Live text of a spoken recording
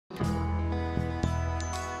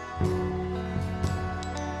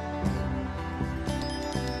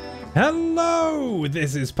Hello,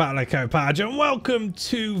 this is Palico Padge and welcome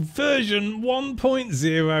to version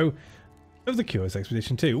 1.0 of the Curious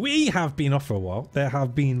Expedition 2. We have been off for a while. There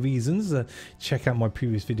have been reasons. Check out my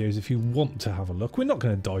previous videos if you want to have a look. We're not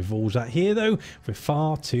going to divulge that here though. We're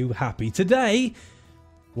far too happy. Today,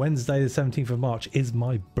 Wednesday the 17th of March, is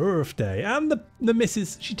my birthday. And the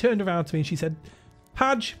missus, she turned around to me and she said,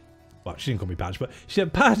 Padge, well, she didn't call me Padge, but she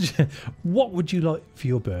said, Padge, what would you like for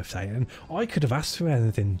your birthday? And I could have asked for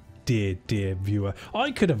anything, dear viewer.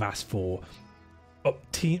 I could have asked for well,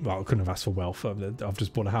 I couldn't have asked for wealth. I've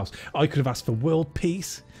just bought a house. I could have asked for world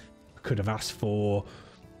peace. I could have asked for,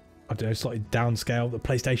 I don't know, slightly downscale the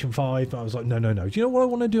PlayStation 5. But I was like, no. Do you know what I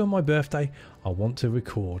want to do on my birthday? I want to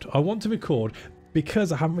record. I want to record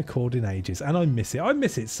because I haven't recorded in ages and I miss it. I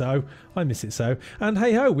miss it so. And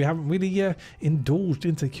hey ho, we haven't really indulged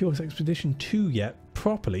into Curious Expedition 2 yet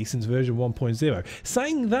properly since version 1.0.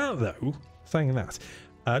 Saying that,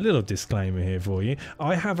 a little disclaimer here for you.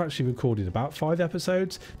 I have actually recorded about 5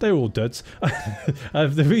 episodes. They're all duds.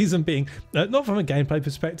 The reason being, not from a gameplay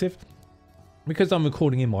perspective, because I'm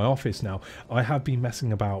recording in my office now, I have been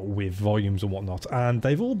messing about with volumes and whatnot, and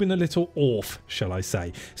they've all been a little off, shall I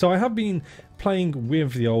say. So I have been playing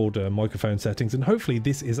with the old microphone settings, and hopefully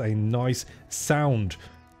this is a nice sound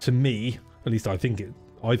to me. At least I think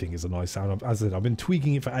it's a nice sound. As I said, I've been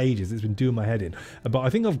tweaking it for ages. It's been doing my head in. But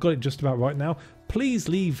I think I've got it just about right now. Please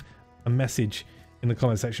leave a message in the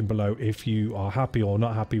comment section below if you are happy or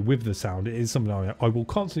not happy with the sound. It is something I will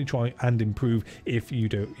constantly try and improve if you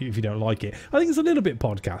don't like it. I think it's a little bit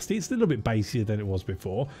podcasty. It's a little bit bassier than it was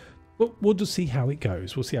before. But we'll just see how it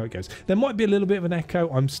goes. We'll see how it goes. There might be a little bit of an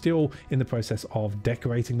echo. I'm still in the process of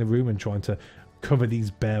decorating the room and trying to cover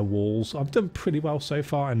these bare walls. I've done pretty well so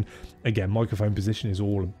far, and again, microphone position is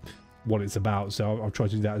all what it's about, so I'll try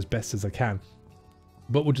to do that as best as I can.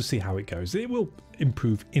 But we'll just see how it goes. It will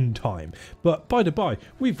improve in time. But by the by,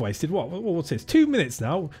 we've wasted what's this? 2 minutes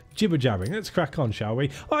now, jibber jabbering. Let's crack on, shall we?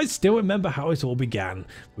 I still remember how it all began.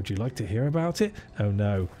 Would you like to hear about it? Oh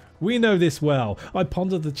no. We know this well. I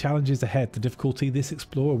pondered the challenges ahead. The difficulty this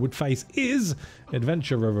explorer would face is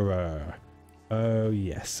adventurer. Oh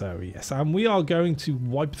yes, and we are going to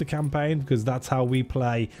wipe the campaign because that's how we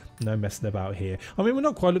play. No messing about here. I mean, we're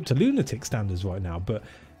not quite up to lunatic standards right now, but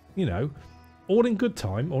you know, all in good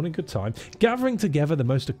time. Gathering together the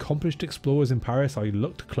most accomplished explorers in Paris, I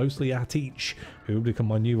looked closely at each, who will become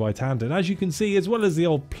my new right hand. And as you can see, as well as the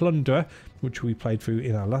old plunderer, which we played through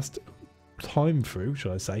in our last time through,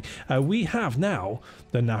 shall I say, we have now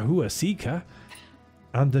the Nahua Seeker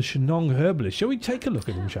and the Shennong Herbalist. Shall we take a look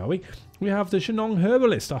at them, shall we? We have the Shennong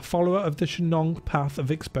Herbalist, a follower of the Shennong path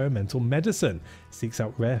of experimental medicine. Seeks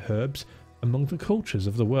out rare herbs among the cultures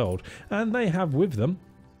of the world. And they have with them,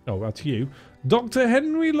 oh, that's you, Dr.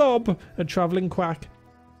 Henry Lobb, a travelling quack.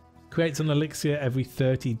 Creates an elixir every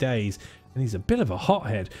 30 days. And he's a bit of a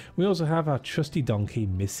hothead. We also have our trusty donkey,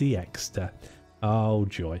 Missy Exeter. Oh,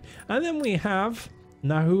 joy. And then we have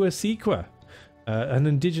Nahua Seeker. An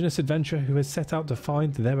indigenous adventurer who has set out to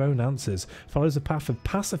find their own answers, follows a path of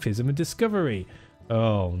pacifism and discovery.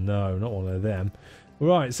 Oh no, not one of them.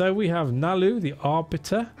 Right, so we have Nalu, the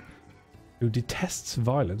arbiter, who detests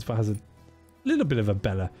violence but has a little bit of a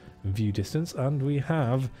better view distance, and we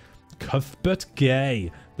have Cuthbert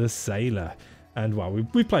Gay, the sailor. And well,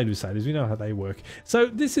 we played with sailors, we know how they work. So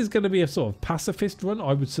this is going to be a sort of pacifist run,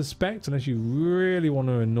 I would suspect, unless you really want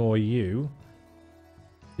to annoy you.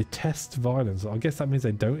 Detest violence. I guess that means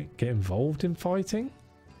they don't get involved in fighting.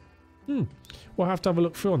 We'll have to have a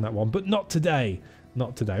look through on that one, but not today.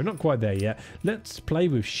 Not today. We're not quite there yet. Let's play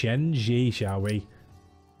with Shenji, shall we?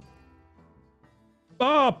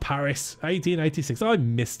 Ah, Paris, 1886. I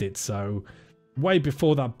missed it so. Way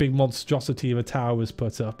before that big monstrosity of a tower was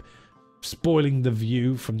put up, spoiling the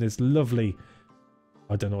view from this lovely,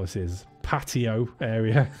 I don't know what this is, patio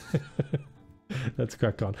area. Let's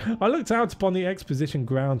crack on. I looked out upon the exposition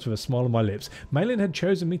grounds with a smile on my lips. Malin had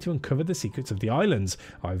chosen me to uncover the secrets of the islands.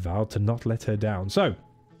 I vowed to not let her down. So,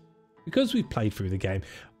 because we've played through the game,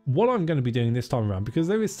 what I'm going to be doing this time around, because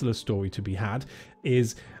there is still a story to be had,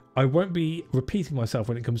 is I won't be repeating myself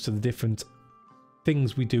when it comes to the different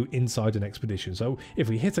things we do inside an expedition. So if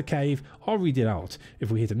we hit a cave, I'll read it out.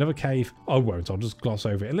 If we hit another cave, I won't. I'll just gloss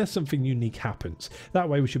over it unless something unique happens. That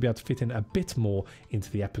way we should be able to fit in a bit more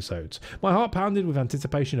into the episodes. My heart pounded with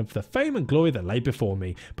anticipation of the fame and glory that lay before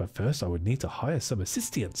me. But first I would need to hire some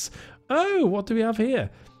assistants. Oh, what do we have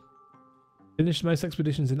here? Finish most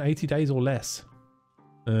expeditions in 80 days or less.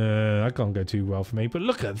 That can't go too well for me. But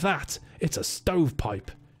look at that. It's a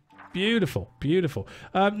stovepipe. Beautiful, beautiful.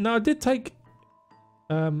 Now I did take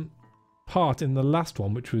part in the last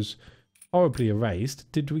one, which was horribly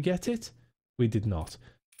erased. Did we get it? We did not.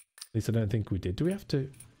 At least I don't think we did. Do we have to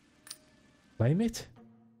claim it?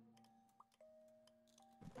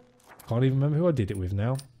 Can't even remember who I did it with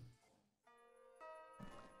now.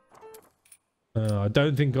 I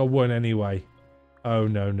don't think I won anyway. Oh,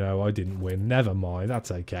 no, I didn't win. Never mind.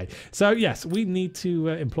 That's okay. So, yes, we need to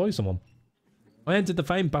employ someone. I entered the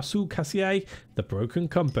famed Basu Cassier, the broken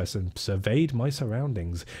compass, and surveyed my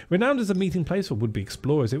surroundings. Renowned as a meeting place for would-be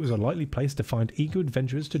explorers, it was a likely place to find eager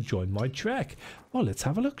adventurers to join my trek. Well, let's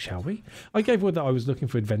have a look, shall we? I gave word that I was looking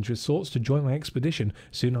for adventurous sorts to join my expedition.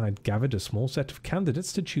 Soon I had gathered a small set of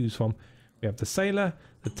candidates to choose from. We have the sailor,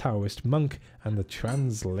 the Taoist monk, and the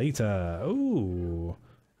translator. Ooh.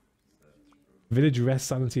 Village rest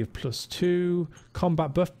sanity of +2.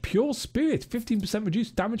 Combat buff, pure spirit. 15%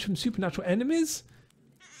 reduced damage from supernatural enemies.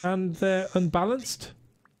 And they're unbalanced.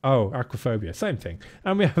 Oh, aquaphobia. Same thing.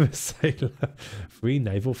 And we have a sailor. Free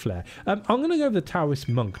naval flair. I'm going to go with the Taoist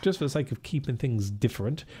monk just for the sake of keeping things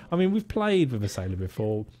different. I mean, we've played with a sailor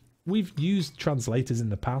before. We've used translators in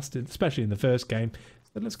the past, especially in the first game.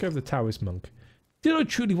 So let's go with the Taoist monk. Did I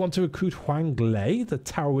truly want to recruit Huang Lei, the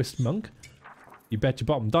Taoist monk? You bet your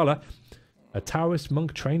bottom dollar. A Taoist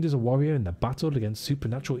monk trained as a warrior in the battle against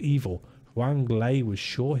supernatural evil. Huang Lei was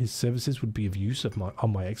sure his services would be of use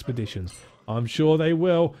on my expeditions. I'm sure they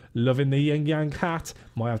will. Loving the yin yang hat.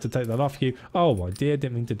 Might have to take that off you. Oh my dear,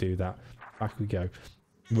 didn't mean to do that. Back we go.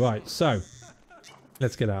 Right, so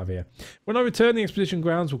let's get out of here. When I returned, the expedition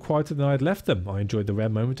grounds were quieter than I had left them. I enjoyed the rare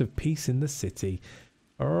moment of peace in the city.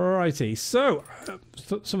 Alrighty, so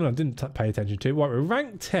something I didn't pay attention to. Right, we're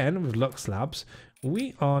rank 10 with Lux Labs.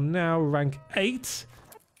 We are now rank 8.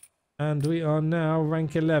 And we are now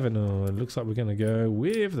rank 11. Oh, it looks like we're going to go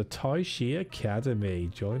with the Tai Chi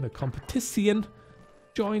Academy. Join the competition.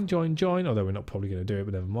 Join. Although we're not probably going to do it,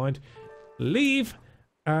 but never mind. Leave.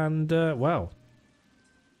 And, well,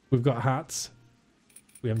 we've got hats.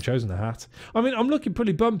 We haven't chosen a hat. I mean, I'm looking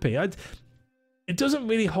pretty bumpy. It doesn't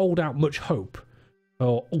really hold out much hope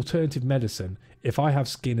or alternative medicine if I have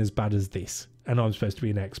skin as bad as this and I'm supposed to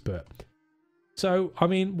be an expert. So, I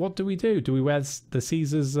mean, what do we do? Do we wear the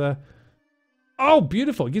Caesar's... Oh,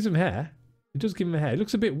 beautiful. It gives him hair. It does give him hair. It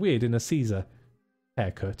looks a bit weird in a Caesar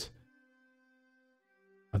haircut.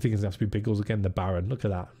 I think it's going to have to be Biggles again, the Baron. Look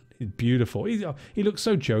at that. He's beautiful. He looks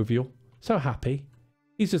so jovial. So happy.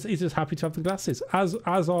 He's just happy to have the glasses. As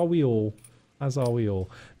are we all. As are we all.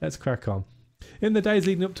 Let's crack on. In the days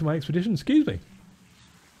leading up to my expedition, excuse me.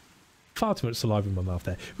 Far too much saliva in my mouth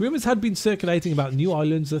there. Rumours had been circulating about new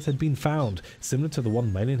islands that had been found, similar to the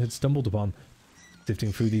one Malin had stumbled upon.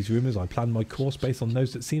 Sifting through these rumours, I planned my course based on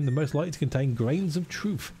those that seemed the most likely to contain grains of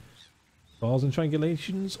truth. Trials and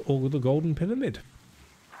triangulations, or the Golden Pyramid.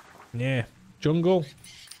 Yeah. Jungle.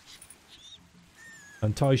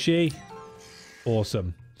 And Tai Chi.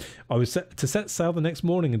 Awesome. I was set to set sail the next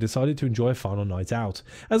morning and decided to enjoy a final night out.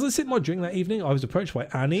 As I sipped my drink that evening, I was approached by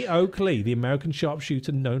Annie Oakley, the American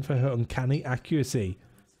sharpshooter known for her uncanny accuracy.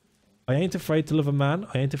 I ain't afraid to love a man,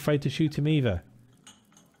 I ain't afraid to shoot him either.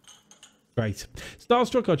 Great.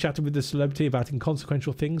 Starstruck, I chatted with the celebrity about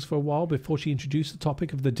inconsequential things for a while before she introduced the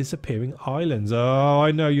topic of the disappearing islands. Oh,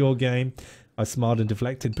 I know your game. I smiled and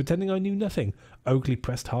deflected, pretending I knew nothing. Oakley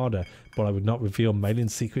pressed harder, but I would not reveal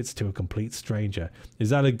Malin's secrets to a complete stranger. Is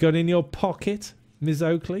that a gun in your pocket, Miss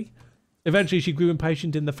Oakley? Eventually she grew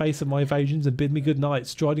impatient in the face of my evasions and bid me good night,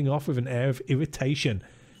 striding off with an air of irritation.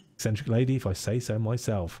 Eccentric lady, if I say so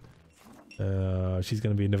myself. She's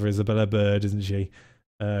going to be another Isabella Bird, isn't she?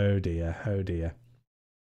 Oh dear, oh dear.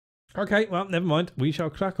 Okay, well, never mind. We shall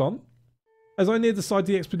crack on. As I neared the side of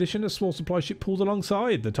the expedition, a small supply ship pulled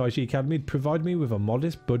alongside. The Tai Chi Academy provided me with a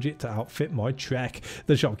modest budget to outfit my trek.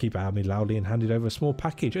 The shopkeeper hailed me loudly and handed over a small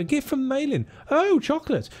package. A gift from Malin. Oh,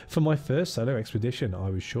 chocolate. For my first solo expedition.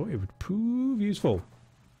 I was sure it would prove useful.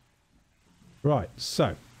 Right,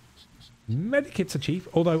 so. Medikits are cheap,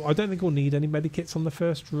 although I don't think we'll need any medikits on the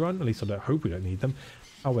first run. At least I don't hope we don't need them.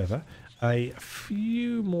 However, a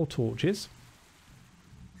few more torches.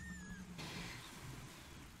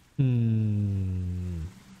 I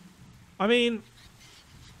mean,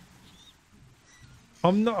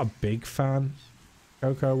 I'm not a big fan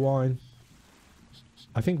of cocoa wine.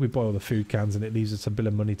 I think we buy all the food cans and it leaves us a bit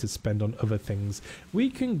of money to spend on other things.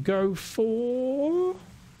 We can go for...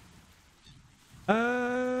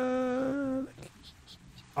 I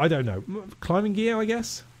don't know. Climbing gear, I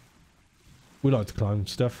guess. We like to climb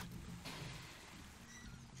stuff.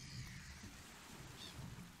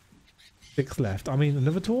 6 left. I mean,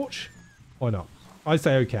 another torch? Why not? I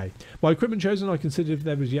say okay. My equipment chosen, I considered if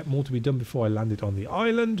there was yet more to be done before I landed on the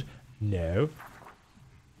island. No.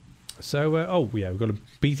 So, oh yeah, we've got to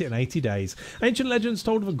beat it in 80 days. Ancient legends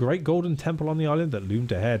told of a great golden temple on the island that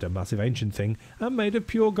loomed ahead, a massive ancient thing, and made of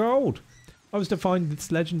pure gold. I was to find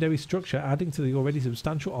this legendary structure, adding to the already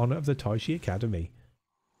substantial honour of the Taishi Academy.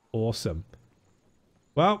 Awesome.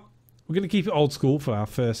 Well, we're going to keep it old school for our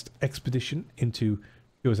first expedition into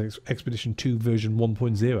Expedition 2 version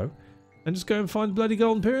 1.0, and just go and find the bloody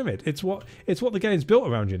golden pyramid. It's what the game's built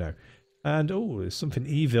around, you know. And oh, there's something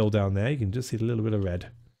evil down there. You can just see a little bit of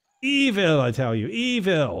red. Evil, I tell you,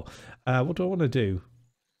 evil. What do I want to do?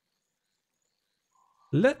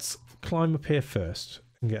 Let's climb up here first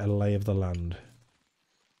and get a lay of the land.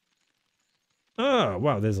 Oh,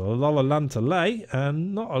 wow, there's a lot of land to lay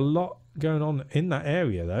and not a lot going on in that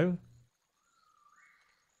area, though.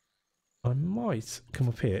 I might come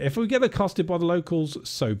up here. If we get accosted by the locals,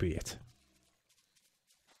 so be it.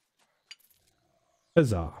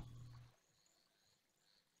 Huzzah.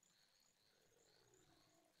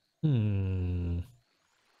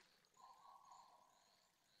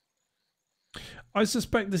 I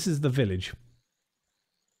suspect this is the village.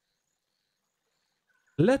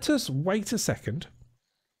 Let us wait a second,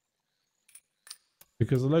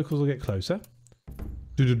 because the locals will get closer.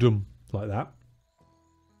 Do-do-dum, like that.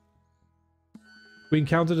 We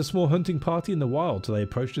encountered a small hunting party in the wild, so they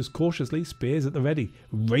approached us cautiously, spears at the ready,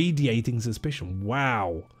 radiating suspicion.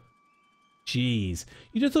 Wow. Jeez.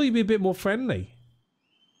 You just thought you'd be a bit more friendly.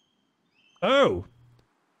 Oh.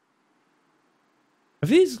 Have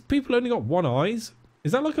these people only got one eye?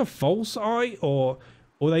 Is that like a false eye? Or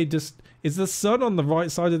they just... Is the sun on the right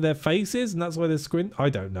side of their faces and that's why they're squint? I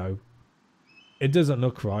don't know. It doesn't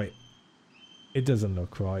look right. It doesn't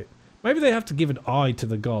look right. Maybe they have to give an eye to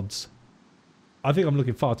the gods. I think I'm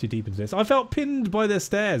looking far too deep into this. I felt pinned by their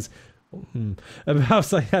stares.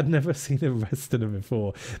 Perhaps I had never seen a Westerner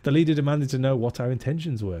before. The leader demanded to know what our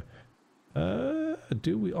intentions were.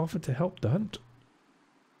 Do we offer to help the hunt?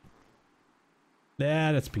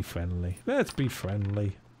 Yeah, let's be friendly. Let's be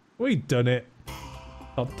friendly. We done it.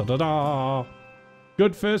 Da, da, da, da.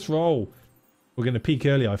 Good first roll. We're going to peak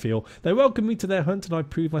early, I feel. They welcomed me to their hunt and I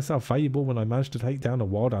proved myself valuable when I managed to take down a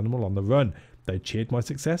wild animal on the run. They cheered my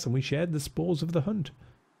success and we shared the spoils of the hunt.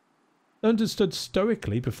 The hunters stood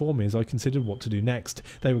stoically before me as I considered what to do next.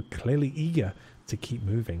 They were clearly eager to keep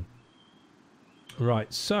moving.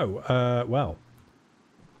 Right, so, well,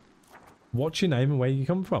 what's your name and where you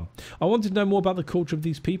come from? I wanted to know more about the culture of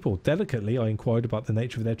these people. Delicately, I inquired about the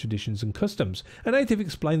nature of their traditions and customs. A native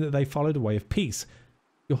explained that they followed a way of peace.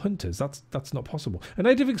 You're hunters, that's not possible. A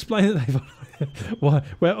native explained that they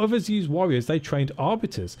where others use warriors, they trained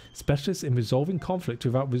arbiters, specialists in resolving conflict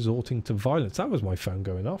without resorting to violence. That was my phone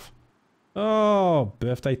going off. Oh,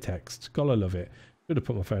 birthday text. Gotta love it. Should have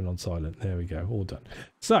put my phone on silent. There we go, all done.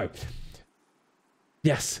 So,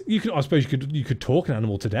 yes, you could. I suppose you could talk an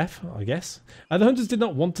animal to death, I guess. The hunters did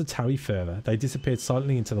not want to tarry further. They disappeared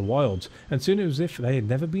silently into the wilds, and soon it was as if they had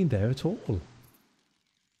never been there at all.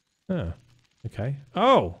 Oh, okay.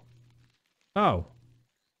 Oh, oh.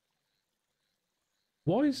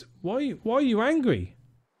 Why are you angry?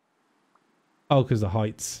 Oh, because the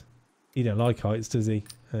heights. He don't like heights, does he?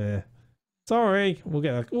 Sorry, we'll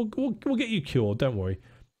get that. We'll get you cured. Don't worry.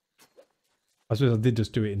 I suppose I did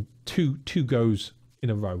just do it in two goes in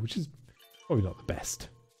a row, which is probably not the best.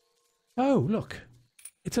 Oh, look.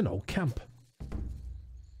 It's an old camp.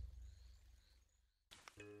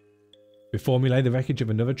 Before me lay the wreckage of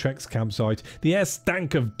another Trek's campsite. The air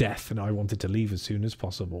stank of death and I wanted to leave as soon as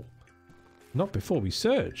possible. Not before we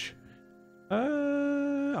search.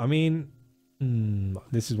 I mean,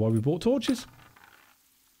 this is why we bought torches.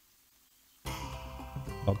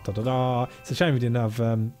 It's a shame we didn't have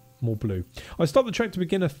more blue. I stopped the trek to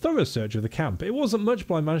begin a thorough search of the camp. It wasn't much,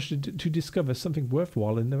 but I managed to discover something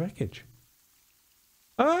worthwhile in the wreckage.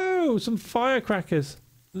 Oh, some firecrackers.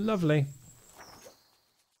 Lovely.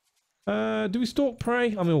 Do we stalk prey?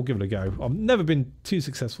 I mean, we'll give it a go. I've never been too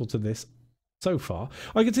successful to this so far.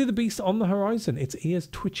 I can see the beast on the horizon, its ears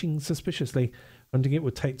twitching suspiciously. Hunting it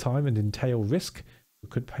would take time and entail risk,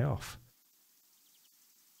 but could pay off.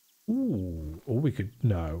 Ooh, or we could...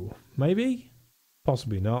 No. Maybe?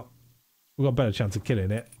 Possibly not. We've got a better chance of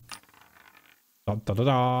killing it. Da, da, da,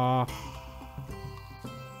 da.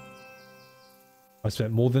 I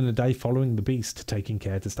spent more than a day following the beast, taking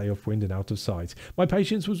care to stay upwind and out of sight. My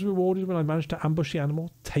patience was rewarded when I managed to ambush the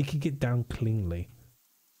animal, taking it down cleanly.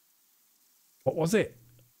 What was it?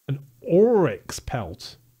 An oryx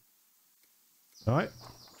pelt. Alright,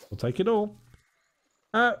 we'll take it all.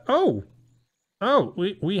 Oh,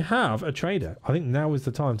 we have a trader. I think now is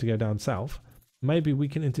the time to go down south. Maybe we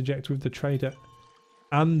can interject with the trader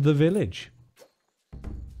and the village.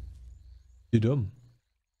 Dum.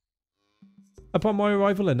 Upon my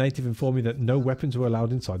arrival, a native informed me that no weapons were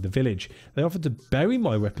allowed inside the village. They offered to bury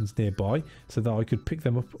my weapons nearby so that I could pick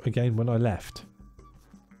them up again when I left.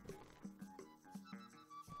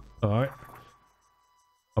 Alright.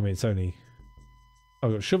 I mean, it's only...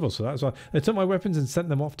 I've got shovels for that as well. They took my weapons and sent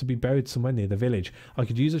them off to be buried somewhere near the village. I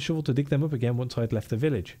could use a shovel to dig them up again once I had left the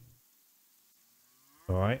village.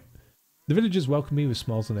 Alright. The villagers welcomed me with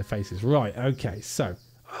smiles on their faces. Right, okay, so...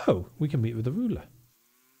 Oh, we can meet with the ruler.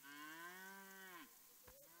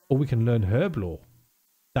 Or we can learn herb lore.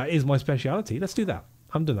 That is my speciality. Let's do that.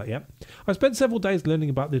 I haven't done that yet. I spent several days learning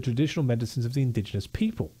about the traditional medicines of the indigenous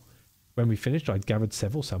people. When we finished, I'd gathered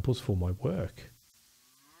several samples for my work.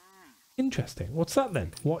 Interesting. What's that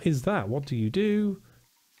then? What is that? What do you do?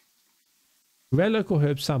 Rare local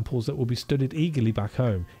herb samples that will be studied eagerly back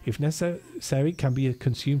home. If necessary, can be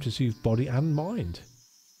consumed to soothe body and mind.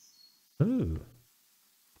 Oh.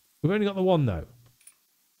 We've only got the one though.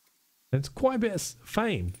 It's quite a bit of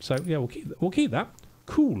fame. So yeah, we'll keep that.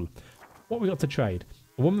 Cool. What we got to trade?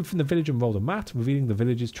 A woman from the village unrolled a mat, revealing the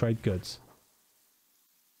village's trade goods.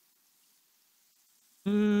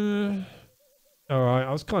 Alright,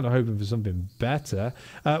 I was kind of hoping for something better.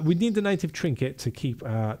 We need the native trinket to keep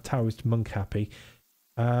our Taoist monk happy.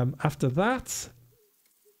 After that...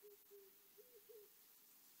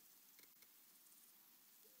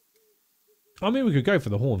 I mean, we could go for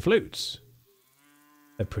the horn flutes.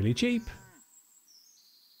 They're pretty cheap.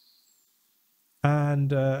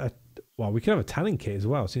 And, well, we can have a tanning kit as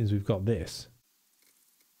well, since we've got this.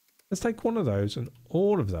 Let's take one of those and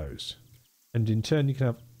all of those. And in turn, you can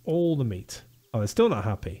have all the meat. Oh, they're still not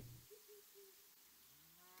happy.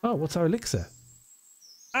 Oh, what's our elixir?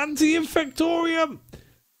 Anti-infectorium!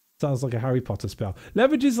 Sounds like a Harry Potter spell.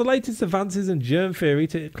 Leverages the latest advances in germ theory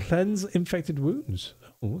to cleanse infected wounds.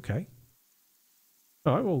 Oh, okay.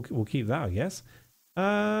 Alright, we'll keep that, I guess.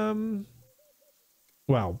 Well,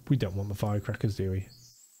 we don't want the firecrackers, do we?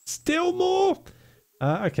 Still more?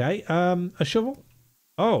 Okay, a shovel?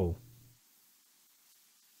 Oh.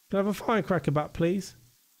 Can I have a firecracker back, please?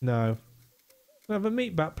 No. Can I have a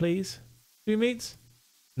meat back, please? 2 meats?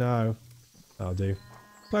 No. I'll do.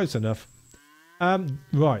 Close enough.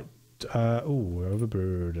 Right. Oh, we're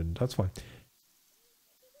overburdened. That's fine.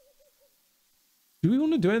 Do we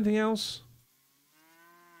want to do anything else?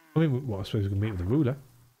 I mean, well, I suppose we can meet with the ruler.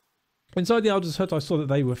 Inside the elder's hut, I saw that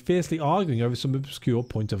they were fiercely arguing over some obscure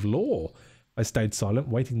point of law. I stayed silent,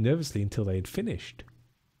 waiting nervously until they had finished.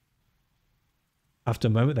 After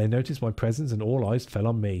a moment, they noticed my presence and all eyes fell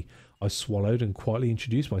on me. I swallowed and quietly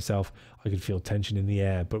introduced myself. I could feel tension in the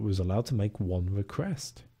air, but was allowed to make one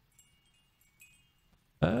request.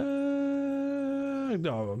 We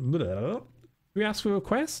ask for a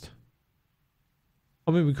request?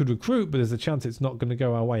 I mean, we could recruit, but there's a chance it's not going to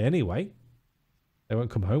go our way anyway. They won't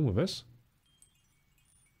come home with us.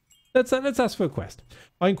 Let's ask for a quest.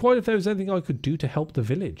 I inquired if there was anything I could do to help the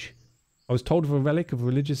village. I was told of a relic of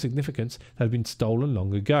religious significance that had been stolen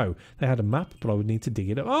long ago. They had a map, but I would need to dig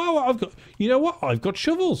it up. Oh, you know what? I've got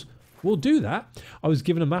shovels. We'll do that. I was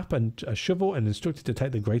given a map and a shovel and instructed to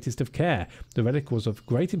take the greatest of care. The relic was of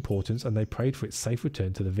great importance and they prayed for its safe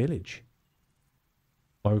return to the village.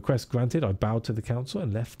 My request granted, I bowed to the council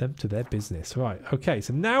and left them to their business. Right, okay,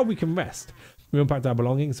 so now we can rest. We unpacked our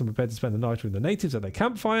belongings and prepared to spend the night with the natives at their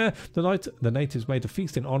campfire. The natives made a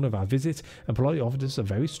feast in honour of our visit and politely offered us a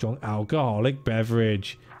very strong alcoholic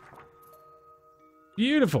beverage.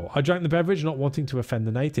 Beautiful. I drank the beverage, not wanting to offend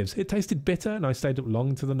the natives. It tasted bitter and I stayed up long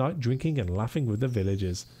into the night drinking and laughing with the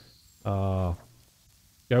villagers. Going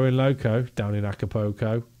loco down in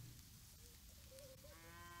Acapulco.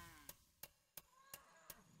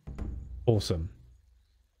 Awesome.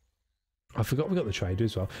 I forgot we got the trader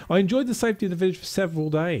as well. I enjoyed the safety of the village for several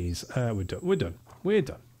days. We're done. We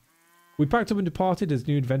packed up and departed as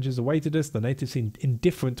new adventures awaited us. The natives seemed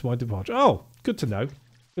indifferent to my departure. Oh, good to know.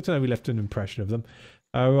 Good to know we left an impression of them.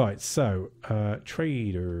 Right, so,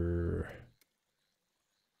 trader.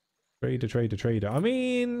 Trader. I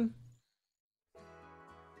mean...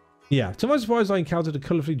 Yeah, to my surprise I encountered a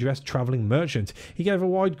colourfully dressed travelling merchant. He gave a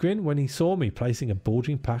wide grin when he saw me, placing a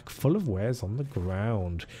bulging pack full of wares on the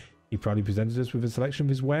ground. He proudly presented us with a selection of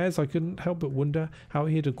his wares. I couldn't help but wonder how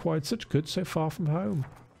he had acquired such goods so far from home.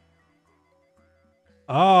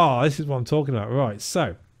 Ah, this is what I'm talking about. Right,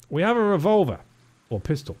 so, we have a revolver, or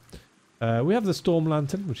pistol. We have the storm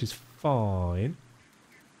lantern, which is fine.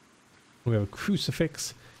 We have a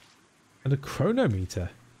crucifix and a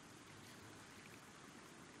chronometer.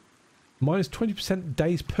 Minus 20%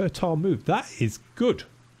 days per tile move. That is good.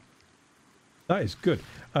 That is good.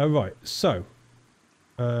 Right, so.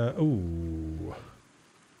 Ooh.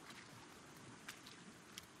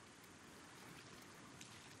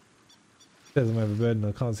 Says I'm overburdened.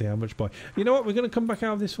 I can't see how much by. You know what? We're going to come back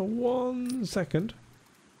out of this for 1 second.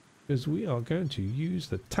 Because we are going to use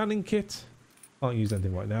the tanning kit. Can't use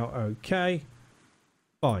anything right now. Okay.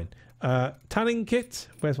 Fine. Tanning kit.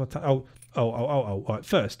 Where's my Oh. Right.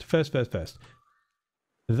 First.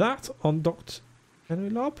 That undocked Henry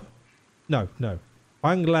Lob? No.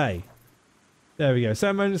 Wang Lei. There we go.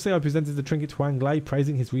 Ceremoniously, I presented the trinket to Wang Lei,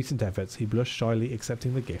 praising his recent efforts. He blushed shyly,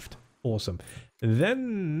 accepting the gift. Awesome.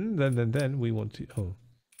 Then we want to... Oh.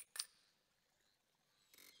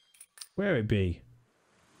 Where it be?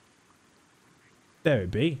 There it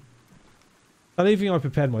be. And leaving, I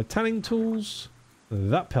prepared my tanning tools.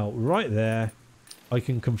 That pelt right there, I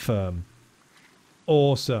can confirm.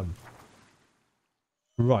 Awesome.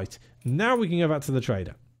 Right. Now we can go back to the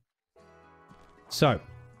trader. So.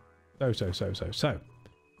 What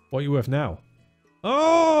are you worth now?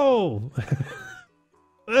 Oh!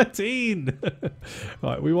 13!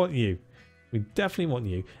 Right, we want you. We definitely want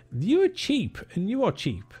you. You are cheap, and you are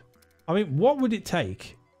cheap. I mean, what would it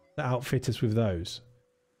take to outfit us with those?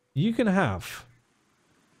 You can have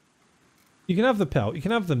the pelt, you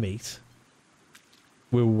can have the meat.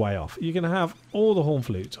 We're way off. You can have all the horn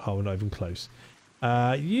flutes. Oh, we're not even close.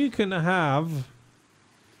 You can have...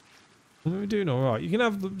 We're doing alright. You can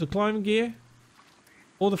have the climbing gear.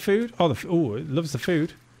 Or the food. Oh, it loves the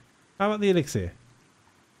food. How about the elixir?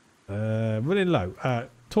 Running low.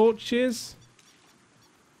 Torches.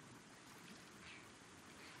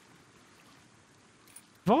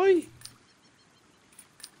 Where?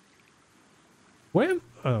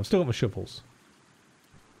 Oh, I've still got my shovels.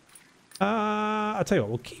 I'll tell you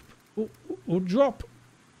what, we'll drop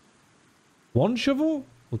 1 shovel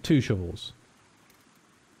or 2 shovels.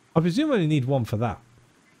 I presume I only need 1 for that.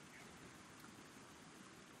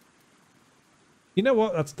 You know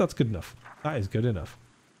what? That's good enough. That is good enough.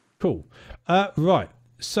 Cool. Right.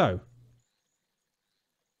 So.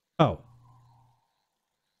 Oh.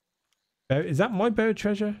 Is that my buried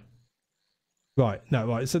treasure? Right. No,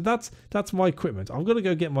 right. So that's my equipment. I'm going to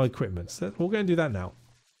go get my equipment. So we'll go and do that now.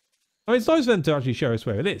 I mean, it's nice for them to actually show us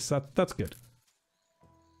where it is. That's good.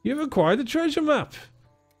 You've acquired a treasure map.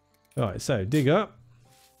 Alright, so dig up.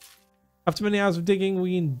 After many hours of digging,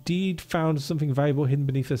 we indeed found something valuable hidden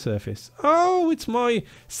beneath the surface. Oh, it's my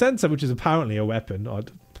sensor, which is apparently a weapon.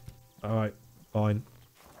 Alright, fine.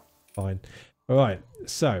 Alright,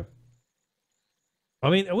 so. I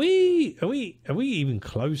mean, are we even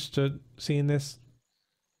close to seeing this?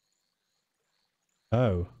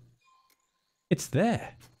 Oh. It's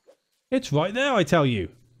there. It's right there, I tell you.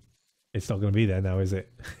 It's not going to be there now, is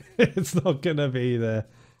it? It's not going to be there.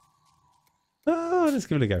 Oh, let's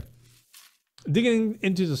give it a go. Digging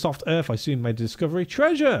into the soft earth, I soon made a discovery.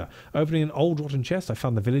 Treasure! Opening an old rotten chest, I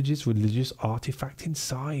found the village's religious artifact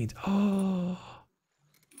inside. Oh.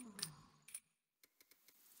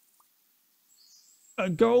 A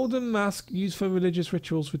golden mask used for religious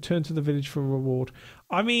rituals returned to the village for a reward.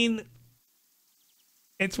 I mean,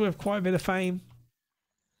 it's worth quite a bit of fame.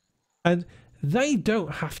 And they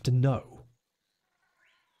don't have to know.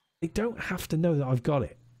 They don't have to know that I've got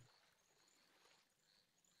it.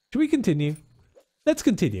 Should we continue? Let's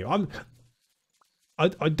continue.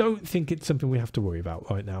 I don't think it's something we have to worry about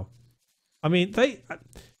right now. I mean,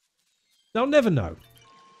 they'll never know.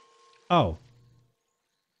 Oh.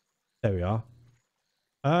 There we are.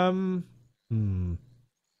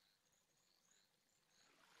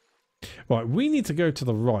 Right, we need to go to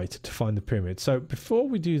the right to find the pyramid. So before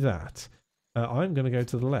we do that, I'm going to go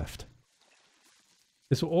to the left.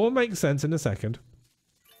 This will all make sense in a second.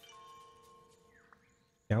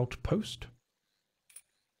 Outpost.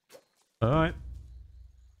 Alright.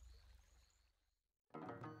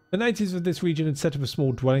 The natives of this region had set up a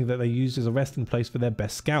small dwelling that they used as a resting place for their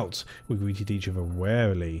best scouts. We greeted each other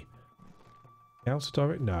warily. Scouts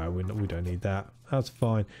direct? No, we don't need that. That's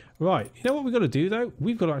fine. Right, you know what we've got to do though?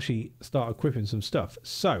 We've got to actually start equipping some stuff.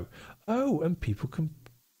 So, oh, and people can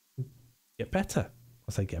get better.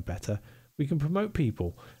 I say get better. We can promote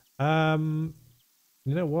people. You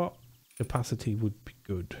know what? Capacity would be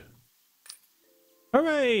good.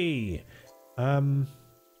 Hooray! What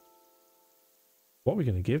are we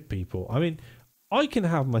going to give people? I mean, I can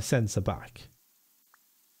have my sensor back.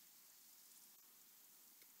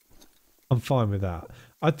 I'm fine with that.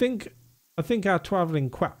 I think our traveling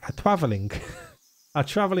quack, our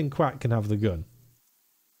traveling quack can have the gun.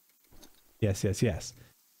 Yes.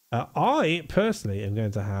 I personally am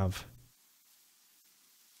going to have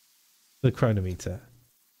the chronometer.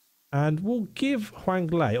 And we'll give Huang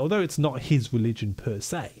Lei, although it's not his religion per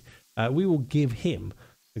se, we will give him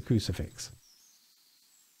the crucifix.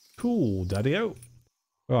 Cool, daddy-o.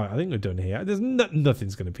 Right, I think we're done here. There's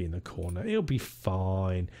nothing's going to be in the corner. It'll be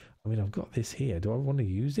fine. I mean, I've got this here. Do I want to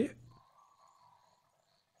use it?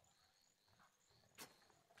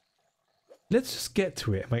 Let's just get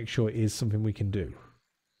to it and make sure it is something we can do.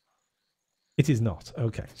 It is not.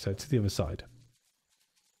 Okay, so to the other side.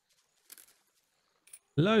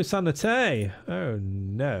 Hello, Sanite. Oh,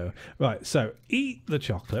 no. Right, so eat the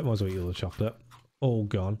chocolate. Might as well eat all the chocolate. All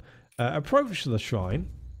gone. Approach the shrine.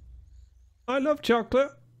 I love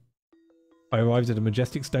chocolate. I arrived at a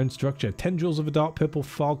majestic stone structure. Tendrils of a dark purple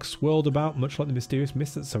fog swirled about, much like the mysterious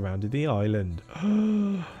mist that surrounded the island.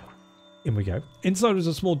 In we go. Inside was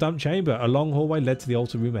a small damp chamber. A long hallway led to the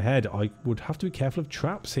altar room ahead. I would have to be careful of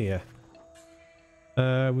traps here.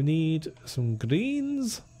 We need some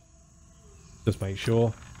greens. Just make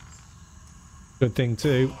sure. Good thing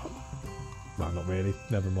too. Well, not really.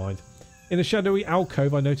 Never mind. In a shadowy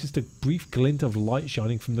alcove, I noticed a brief glint of light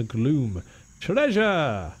shining from the gloom.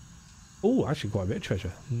 Treasure! Oh, actually quite a bit of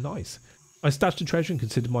treasure. Nice. I stashed the treasure and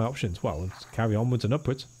considered my options. Well, let's carry onwards and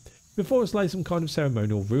upwards. Before us lay some kind of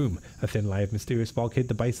ceremonial room. A thin layer of mysterious fog hid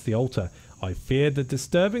the base of the altar. I feared that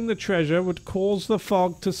disturbing the treasure would cause the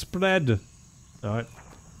fog to spread. Alright.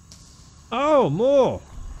 Oh, more!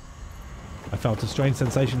 I felt a strange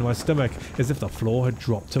sensation in my stomach, as if the floor had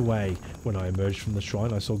dropped away. When I emerged from the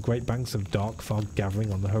shrine, I saw great banks of dark fog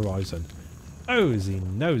gathering on the horizon. Osy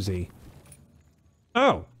nosy.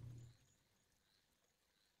 Oh!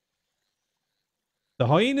 The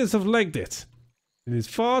hyenas have legged it. It is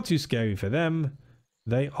far too scary for them.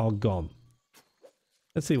 They are gone.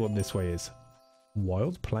 Let's see what this way is.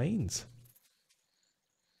 Wild plains.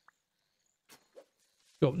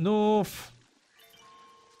 Go up north.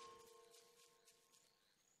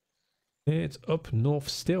 It's up north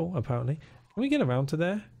still, apparently. Can we get around to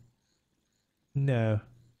there? No.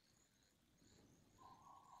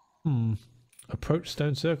 Approach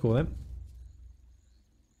stone circle then.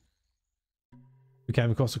 We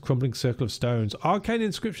came across a crumbling circle of stones. Arcane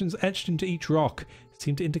inscriptions etched into each rock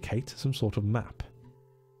seem to indicate some sort of map.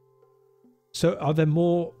 So are there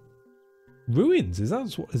more ruins? Is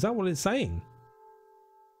that what it's saying?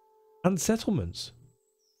 And settlements.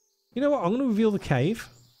 You know what? I'm going to reveal the cave.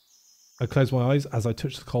 I closed my eyes as I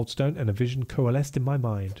touched the cold stone and a vision coalesced in my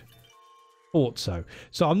mind. Thought so.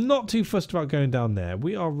 So I'm not too fussed about going down there.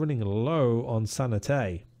 We are running low on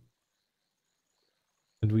sanité.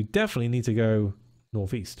 And we definitely need to go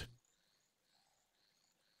northeast.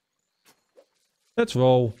 Let's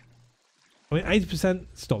roll. I mean, 80%,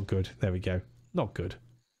 it's not good. There we go. Not good.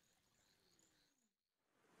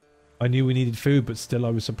 I knew we needed food, but still I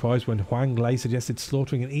was surprised when Huang Lei suggested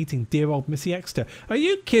slaughtering and eating dear old Missy Exeter. Are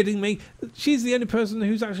you kidding me? She's the only person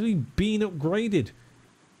who's actually been upgraded.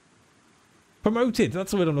 Promoted.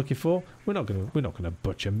 That's the word I'm looking for. We're not gonna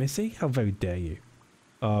butcher Missy. How very dare you?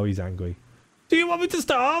 Oh, he's angry. Do you want me to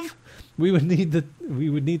starve? We would need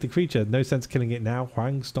the creature. No sense killing it now.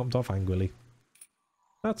 Huang stomped off angrily.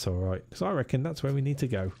 That's alright, because I reckon that's where we need to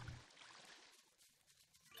go.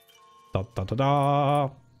 Da da da da.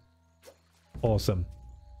 Awesome.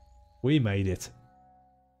 We made it.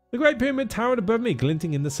 The Great Pyramid towered above me,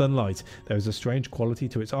 glinting in the sunlight. There was a strange quality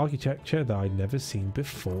to its architecture that I'd never seen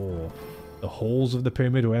before. The halls of the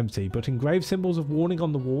pyramid were empty, but engraved symbols of warning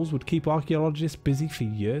on the walls would keep archaeologists busy for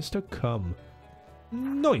years to come.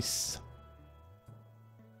 Nice.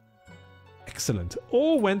 Excellent.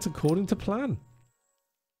 All went according to plan.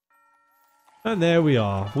 And there we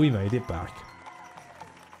are. We made it back.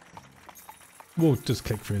 We'll just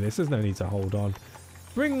click through this. There's no need to hold on.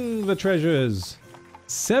 Bring the treasures.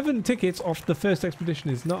 7 tickets off the first expedition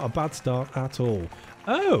is not a bad start at all.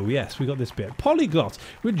 Oh, yes, we got this bit. Polyglot.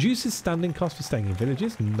 Reduces standing costs for staying in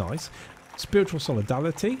villages. Nice. Spiritual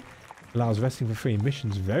solidarity. Allows resting for free in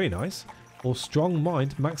missions. Very nice. Or strong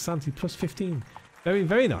mind. Max sanity plus 15. Very,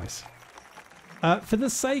 very nice. For the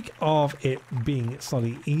sake of it being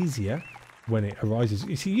slightly easier when it arises.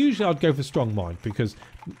 You see, usually I'd go for strong mind because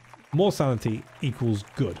more sanity equals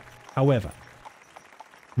good. However,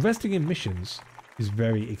 resting in missions is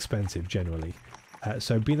very expensive generally.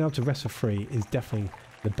 So being able to rest for free is definitely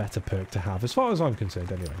the better perk to have, as far as I'm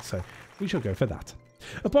concerned anyway. So we shall go for that.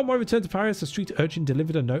 Upon my return to Paris, a street urchin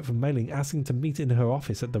delivered a note from Mailing asking to meet in her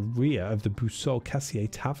office at the rear of the Boussole Cassier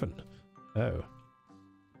Tavern. Oh.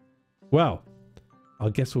 Well, I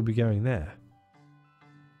guess we'll be going there.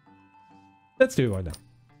 Let's do it right now.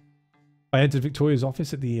 I entered Victoria's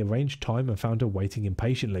office at the arranged time and found her waiting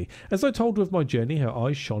impatiently. As I told her of my journey, her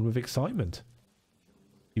eyes shone with excitement.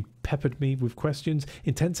 She peppered me with questions,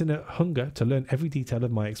 intense in her hunger to learn every detail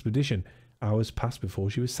of my expedition. Hours passed before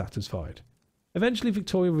she was satisfied. Eventually,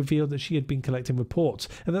 Victoria revealed that she had been collecting reports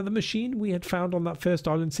and that the machine we had found on that first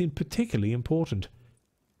island seemed particularly important.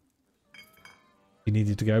 She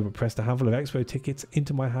needed to go, but pressed a handful of expo tickets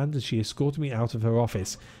into my hand as she escorted me out of her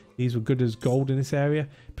office. These were good as gold in this area,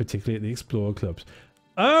 particularly at the Explorer Clubs.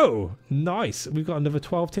 Oh, nice. We've got another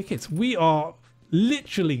 12 tickets. We are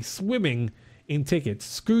literally swimming in tickets,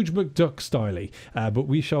 Scrooge McDuck style, but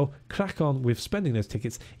we shall crack on with spending those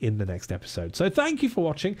tickets in the next episode. So thank you for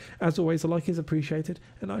watching. As always, a like is appreciated,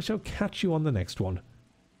 and I shall catch you on the next one.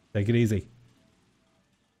 Take it easy.